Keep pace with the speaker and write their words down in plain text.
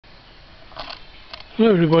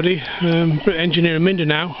Hello everybody, Engineer in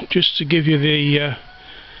Mindanao, just to give you the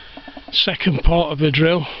second part of the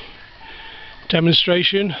drill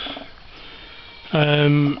demonstration.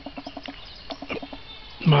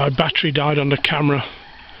 My battery died on the camera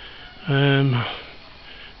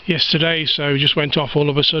yesterday, so it just went off all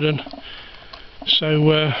of a sudden.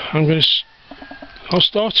 So I'll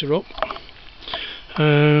start her up,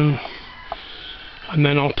 and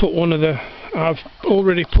then I'll put one of the. I've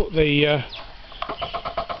already put the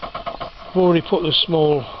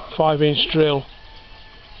small 5-inch drill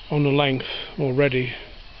on the length already.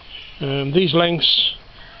 These lengths,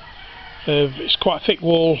 it's quite a thick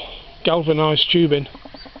wall galvanised tubing,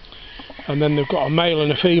 and then they've got a male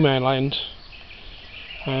and a female end,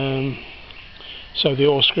 so they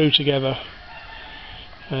all screw together.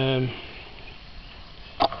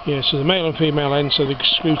 Yeah, so the male and female end, so they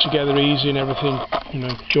screw together easy and everything,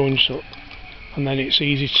 joins up, and then it's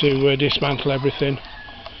easy to dismantle everything.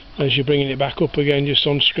 As you're bringing it back up again, just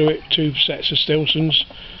unscrew it, 2 sets of Stiltons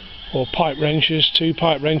or pipe wrenches, 2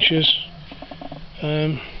 pipe wrenches.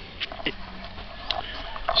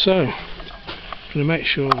 So I'm going to make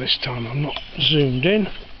sure this time I'm not zoomed in.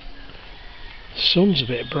 The sun's a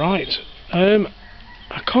bit bright. I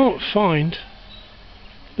can't find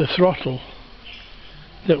the throttle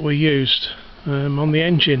that we used on the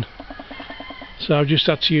engine, so I've just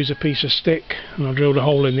had to use a piece of stick, and I drilled a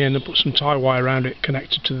hole in the end and put some tie wire around it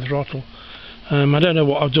connected to the throttle. I don't know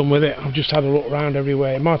what I've done with it. I've just had a look around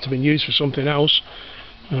everywhere. It might have been used for something else.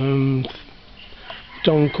 Don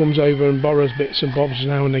comes over and borrows bits and bobs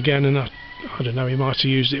now and again, and I don't know, he might have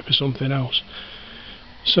used it for something else.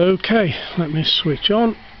 So okay, let me switch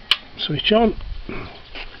on.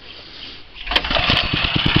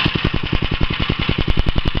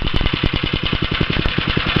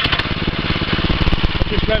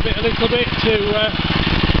 Just rev it a little bit to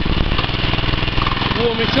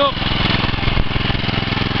warm it up.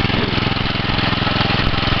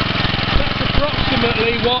 That's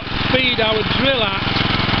approximately what speed I would drill at,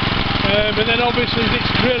 and then obviously as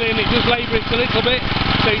it's drilling it does labour it a little bit,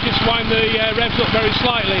 so you just wind the revs up very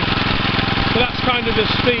slightly. So that's kind of the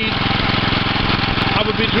speed I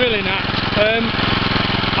would be drilling at.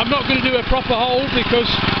 I'm not going to do a proper hole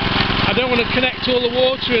because I don't want to connect all the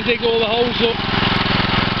water and dig all the holes up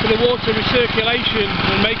for the water recirculation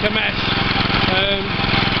and make a mess.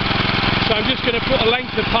 So I'm just going to put a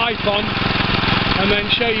length of pipe on and then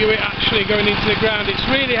show you it actually going into the ground. It's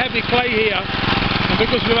really heavy clay here, and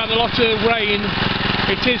because we've had a lot of rain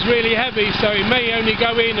it is really heavy, so it may only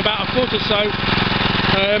go in about a foot or so,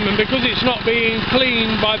 and because it's not being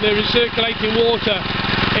cleaned by the recirculating water,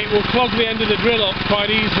 it will clog the end of the drill up quite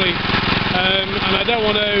easily, and I don't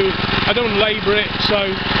want to labour it, so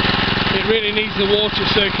it really needs the water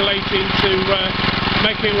circulating to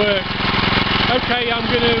make it work. Okay, I'm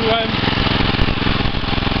going to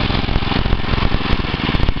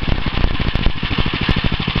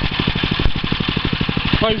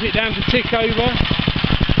close it down to tick over,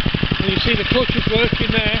 and you see the clutch is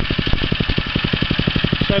working there,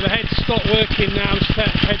 so the head stopped working now,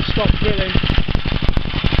 head stopped drilling.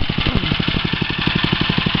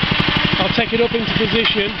 I'll take it up into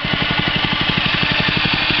position.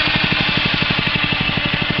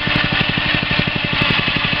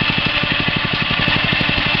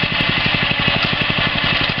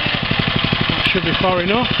 Should be far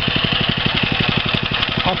enough.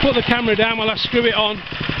 I'll put the camera down while I screw it on.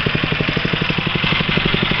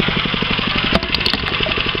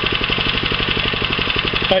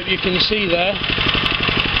 Hope you can see there.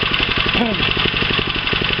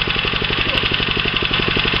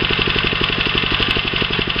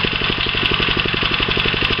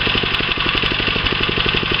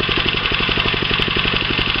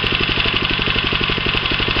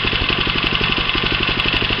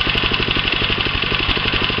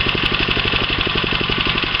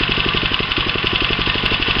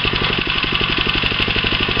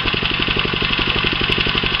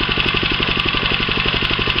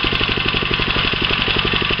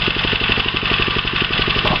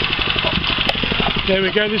 There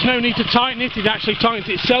we go, there's no need to tighten it, it actually tightens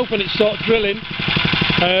itself when it starts drilling,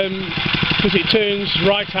 because it turns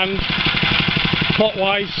right hand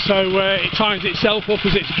clockwise, so it tightens itself up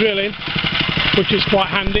as it's drilling, which is quite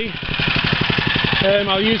handy.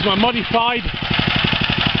 I'll use my modified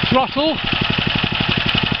throttle.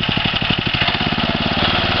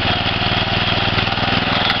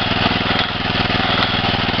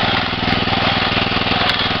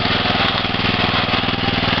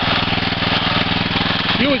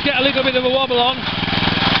 You always get a little bit of a wobble on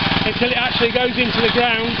until it actually goes into the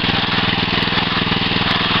ground.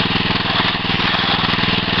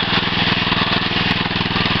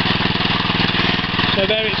 So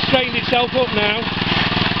there, it's straightened itself up now.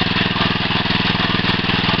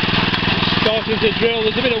 It's starting to drill.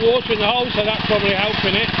 There's a bit of water in the hole, so that's probably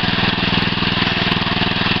helping it.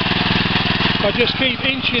 I just keep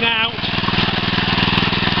inching out.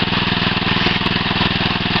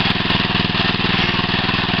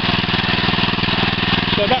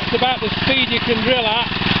 So that's about the speed you can drill at.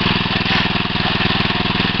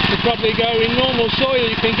 You probably go in normal soil,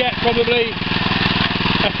 you can get probably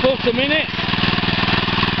a foot a minute,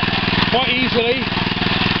 quite easily.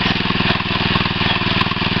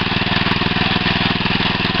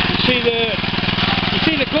 You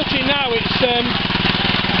see the cutting now, it's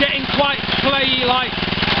getting quite clayey like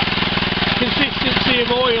consistency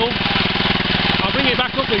of oil. I'll bring it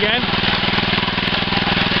back up again.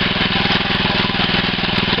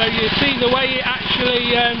 So you see the way it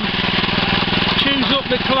actually chews up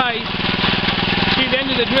the clay. See, the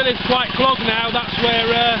end of the drill is quite clogged now. That's where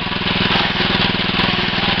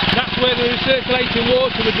the recirculating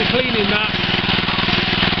water would be cleaning that.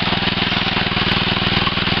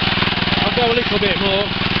 I'll go a little bit more.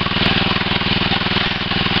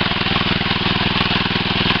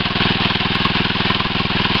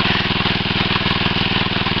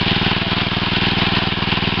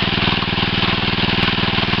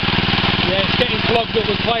 Clogged up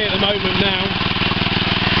with clay at the moment now.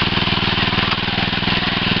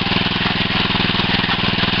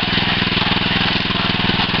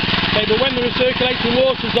 Okay, but when the recirculating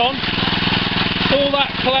water's on, all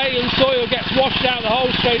that clay and soil gets washed out of the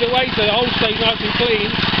hole straight away, so the hole stays nice and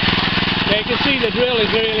clean. Yeah, you can see the drill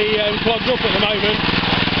is really clogged up at the moment.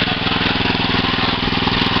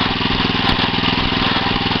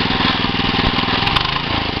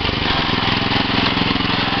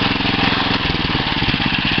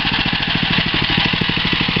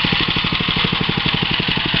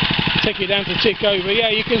 Take it down to tick over. Yeah,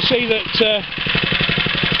 you can see that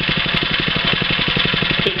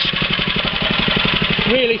it's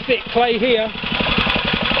really thick clay here,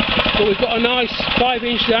 but we've got a nice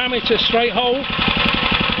 5-inch diameter straight hole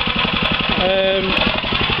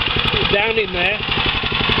down in there,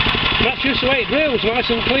 and that's just the way it drills, nice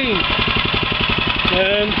and clean.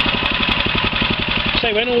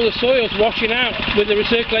 So when all the soil's washing out with the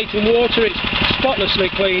recirculating water, it's spotlessly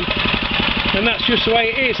clean. And that's just the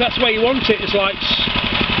way it is. That's the way you want it. It's like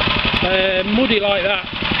muddy like that.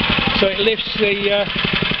 So it lifts it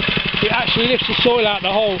actually lifts the soil out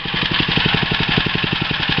the hole.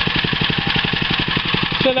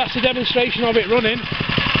 So that's a demonstration of it running.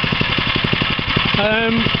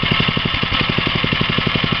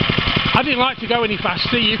 I didn't like to go any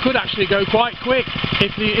faster. You could actually go quite quick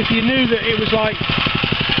if you knew that it was like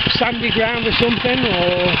sandy ground or something,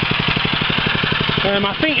 or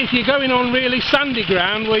I think if you're going on really sandy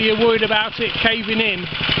ground where you're worried about it caving in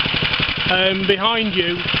behind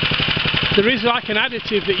you, there is like an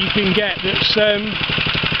additive that you can get that's,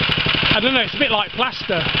 I don't know, it's a bit like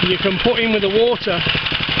plaster. You can put in with the water,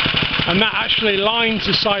 and that actually lines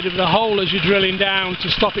the side of the hole as you're drilling down to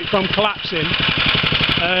stop it from collapsing.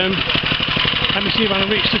 Let me see if I can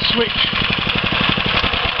reach the switch.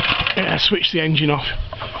 Yeah, switch the engine off.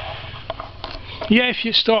 Yeah, if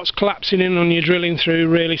it starts collapsing in on you drilling through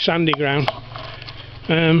really sandy ground,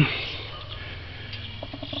 I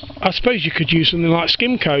suppose you could use something like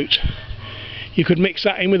skim coat. You could mix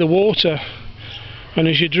that in with the water, and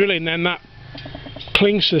as you're drilling then that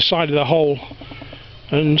clings to the side of the hole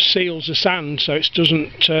and seals the sand so it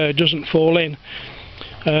doesn't fall in.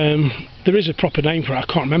 There is a proper name for it. I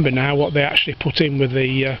can't remember now what they actually put in with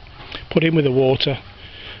the water,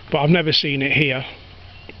 but I've never seen it here.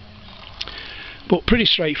 But pretty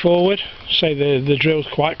straightforward. Say the drill's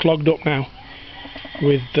quite clogged up now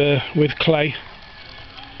with clay.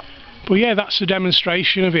 But yeah, that's a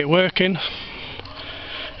demonstration of it working.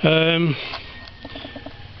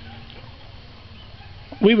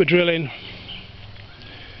 We were drilling,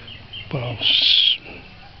 well,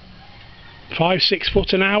 5-6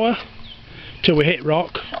 foot an hour till we hit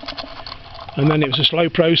rock, and then it was a slow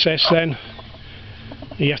process. Then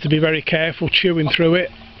you have to be very careful chewing through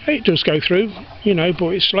it. It does go through, you know,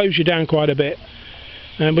 but it slows you down quite a bit.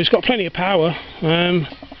 But it's got plenty of power.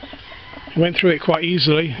 Went through it quite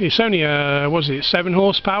easily. It's only a 7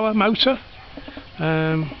 horsepower motor.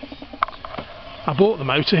 I bought the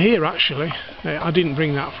motor here actually. I didn't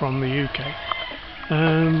bring that from the UK.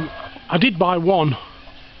 I did buy one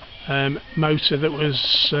motor that was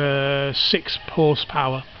 6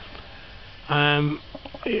 horsepower.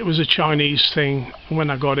 It was a Chinese thing.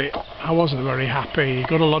 When I got it, I wasn't very happy. It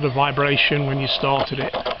got a lot of vibration when you started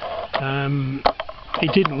it.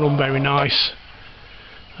 It didn't run very nice.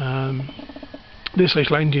 This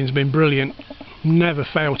little engine's been brilliant. never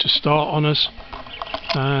fail to start on us.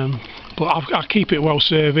 But I keep it well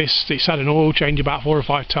serviced. It's had an oil change about 4 or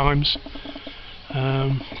 5 times.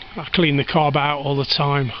 I clean the carb out all the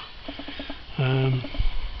time.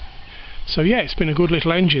 So yeah, it's been a good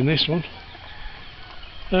little engine, this one.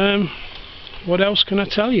 What else can I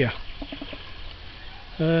tell you?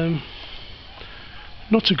 Not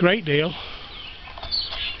a great deal.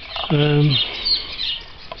 I'll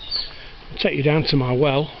take you down to my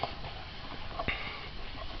well.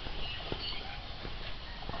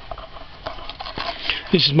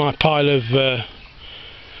 This is my pile of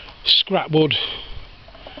scrap wood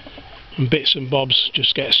and bits and bobs.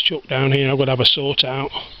 Just gets chucked down here. I've got to have a sort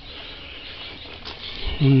out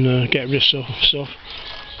and get rid of stuff.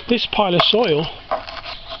 This pile of soil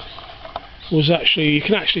was actually, you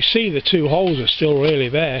can actually see the 2 holes are still really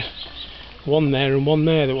there. One there and one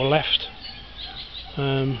there that were left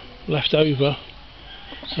over.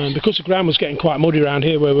 Because the ground was getting quite muddy around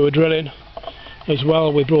here where we were drilling as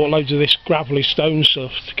well, we brought loads of this gravelly stone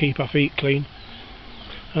stuff to keep our feet clean.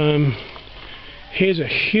 Here's a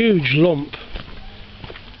huge lump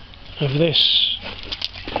of this,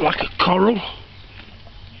 like a coral.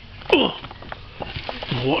 Oh,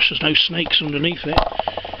 watch, there's no snakes underneath it.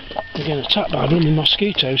 We're getting attacked by blooming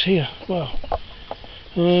mosquitoes here. Well,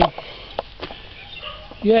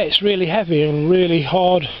 yeah, it's really heavy and really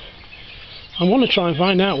hard. I want to try and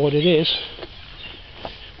find out what it is,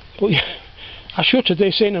 but yeah, I shuttered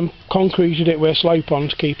this in and concreted it with a slope on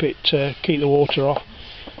to keep the water off.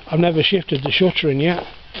 I've never shifted the shuttering yet.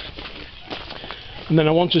 And then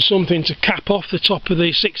I wanted something to cap off the top of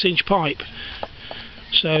the 6-inch pipe.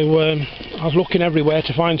 So I was looking everywhere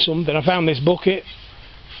to find something. I found this bucket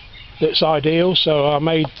that's ideal, so I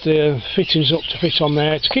made the fittings up to fit on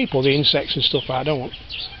there to keep all the insects and stuff out. I don't want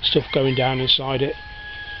stuff going down inside it,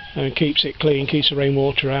 and it keeps it clean, keeps the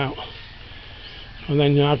rainwater out. And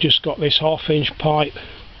then I've just got this 1/2-inch pipe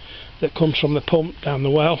that comes from the pump down the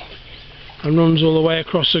well and runs all the way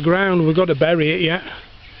across the ground. We've got to bury it yet.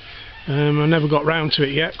 I never got round to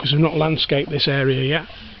it yet because we've not landscaped this area yet.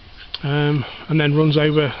 And then runs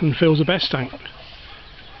over and fills the best tank.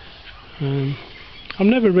 I've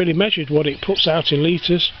never really measured what it puts out in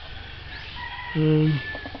litres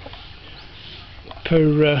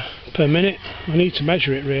per minute. I need to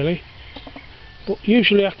measure it really, but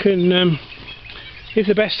usually I can, if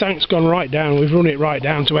the best tank's gone right down, we've run it right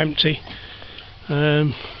down to empty.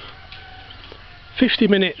 50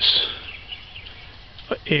 minutes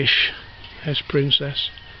ish. There's Princess,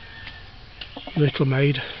 little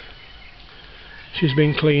maid. She's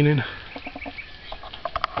been cleaning.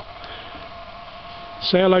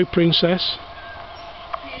 Say hello, Princess.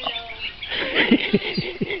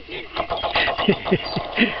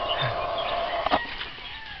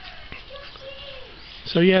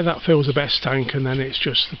 So yeah, that fills the best tank, and then it's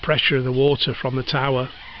just the pressure of the water from the tower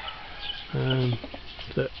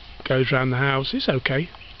that goes around the house. It's okay.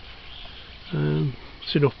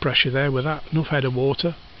 There's enough pressure there with that, enough head of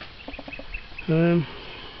water.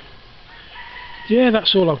 Yeah,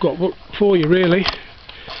 that's all I've got for you really.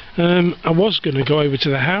 I was going to go over to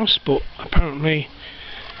the house, but apparently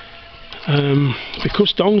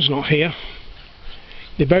because Dong's not here,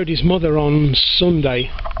 they buried his mother on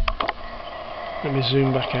Sunday. Let me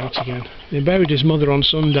zoom back out again. They buried his mother on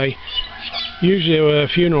Sunday. Usually a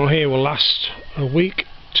funeral here will last a week,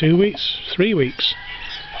 2 weeks, 3 weeks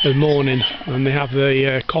of mourning, and they have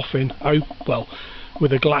the coffin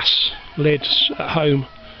with a glass lid at home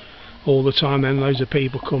all the time. Then loads of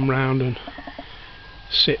people come round and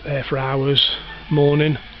sit there for hours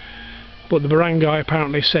mourning. But the barangay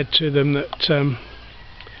apparently said to them that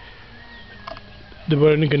they were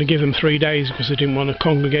only going to give them 3 days because they didn't want a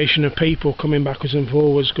congregation of people coming backwards and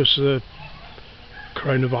forwards because of the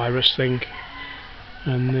coronavirus thing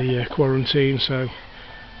and the quarantine. So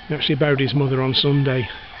he actually buried his mother on Sunday.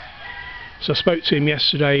 So I spoke to him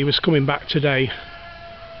yesterday. He was coming back today.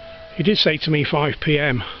 He did say to me 5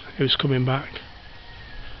 PM he was coming back.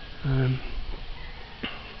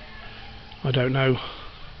 I don't know.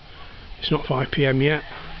 It's not 5 PM yet.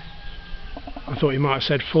 I thought he might have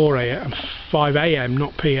said 5 AM,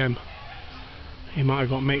 not PM. He might have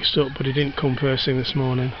got mixed up, but he didn't come first thing this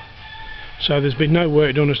morning. So there's been no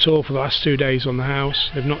work done at all for the last 2 days on the house.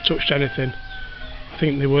 They've not touched anything. I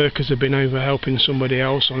think the workers have been over helping somebody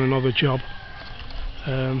else on another job.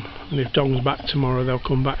 And if Dong's back tomorrow, they'll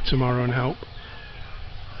come back tomorrow and help.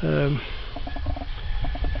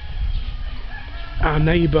 Our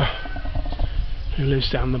neighbour who lives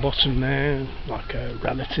down the bottom there, like a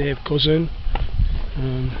relative, cousin.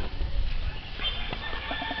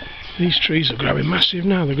 These trees are growing massive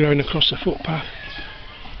now. They're growing across the footpath.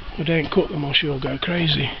 If I don't cut them, she'll go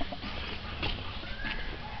crazy.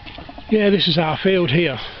 Yeah, this is our field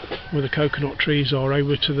here, where the coconut trees are,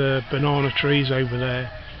 over to the banana trees over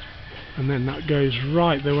there, and then that goes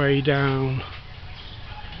right the way down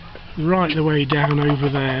over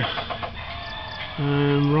there,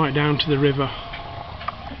 right down to the river.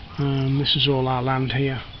 This is all our land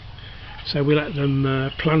here, so we let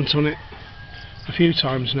them plant on it a few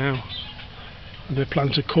times now. They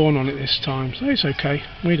planted corn on it this time, so it's okay,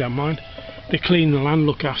 we don't mind. They clean the land,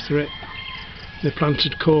 look after it. They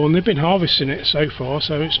planted corn, they've been harvesting it so far,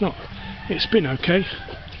 so it's been okay.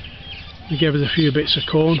 They gave us a few bits of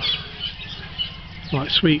corn, like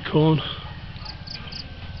sweet corn.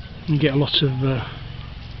 You get a lot of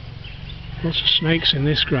snakes in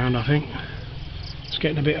this ground, I think. It's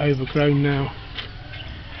getting a bit overgrown now.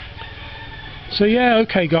 So yeah,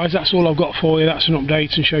 okay guys, that's all I've got for you. That's an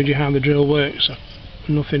update and showed you how the drill works.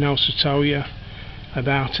 Nothing else to tell you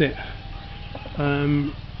about it.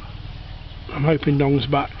 I'm hoping Dong's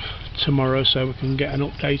back tomorrow so we can get an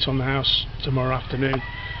update on the house tomorrow afternoon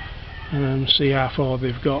and see how far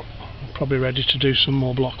they've got. Probably ready to do some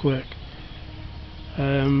more block work.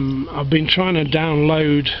 I've been trying to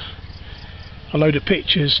download a load of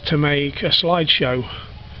pictures to make a slideshow.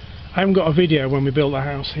 I haven't got a video when we built the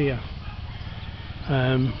house here.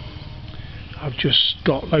 I've just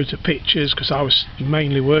got loads of pictures because I was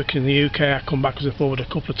mainly working in the UK. I come back as a forward a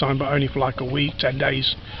couple of times, but only for like a week, 10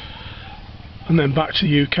 days, and then back to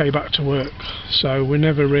the UK, back to work. So we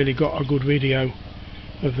never really got a good video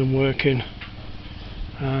of them working.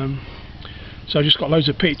 So I just got loads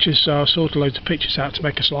of pictures, so I sorted loads of pictures out to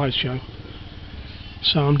make a slideshow.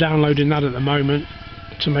 So I'm downloading that at the moment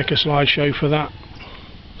to make a slideshow for that.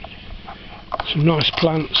 Some nice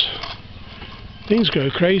plants. Things go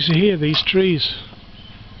crazy here, these trees.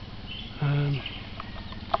 I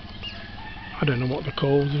don't know what they're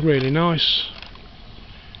called, they're really nice.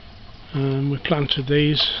 We planted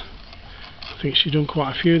these. I think she's done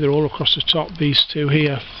quite a few, they're all across the top, these two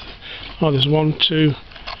here. Oh, there's 1, 2,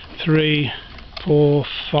 3, 4,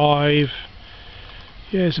 5.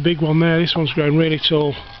 Yeah, there's a big one there. This one's grown really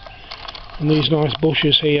tall. And these nice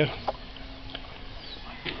bushes here.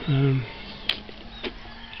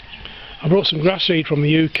 I brought some grass seed from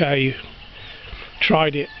the UK,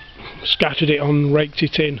 tried it, scattered it on, raked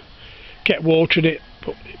it in, kept watering it,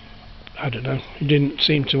 but I don't know, it didn't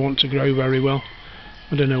seem to want to grow very well.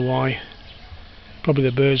 I don't know why. Probably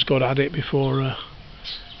the birds got at it before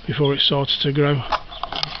it started to grow.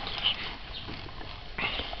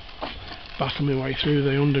 Battle my way through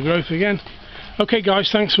the undergrowth again. Okay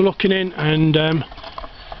guys, thanks for looking in, and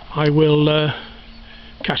I will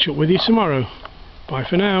catch up with you tomorrow. Bye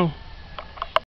for now.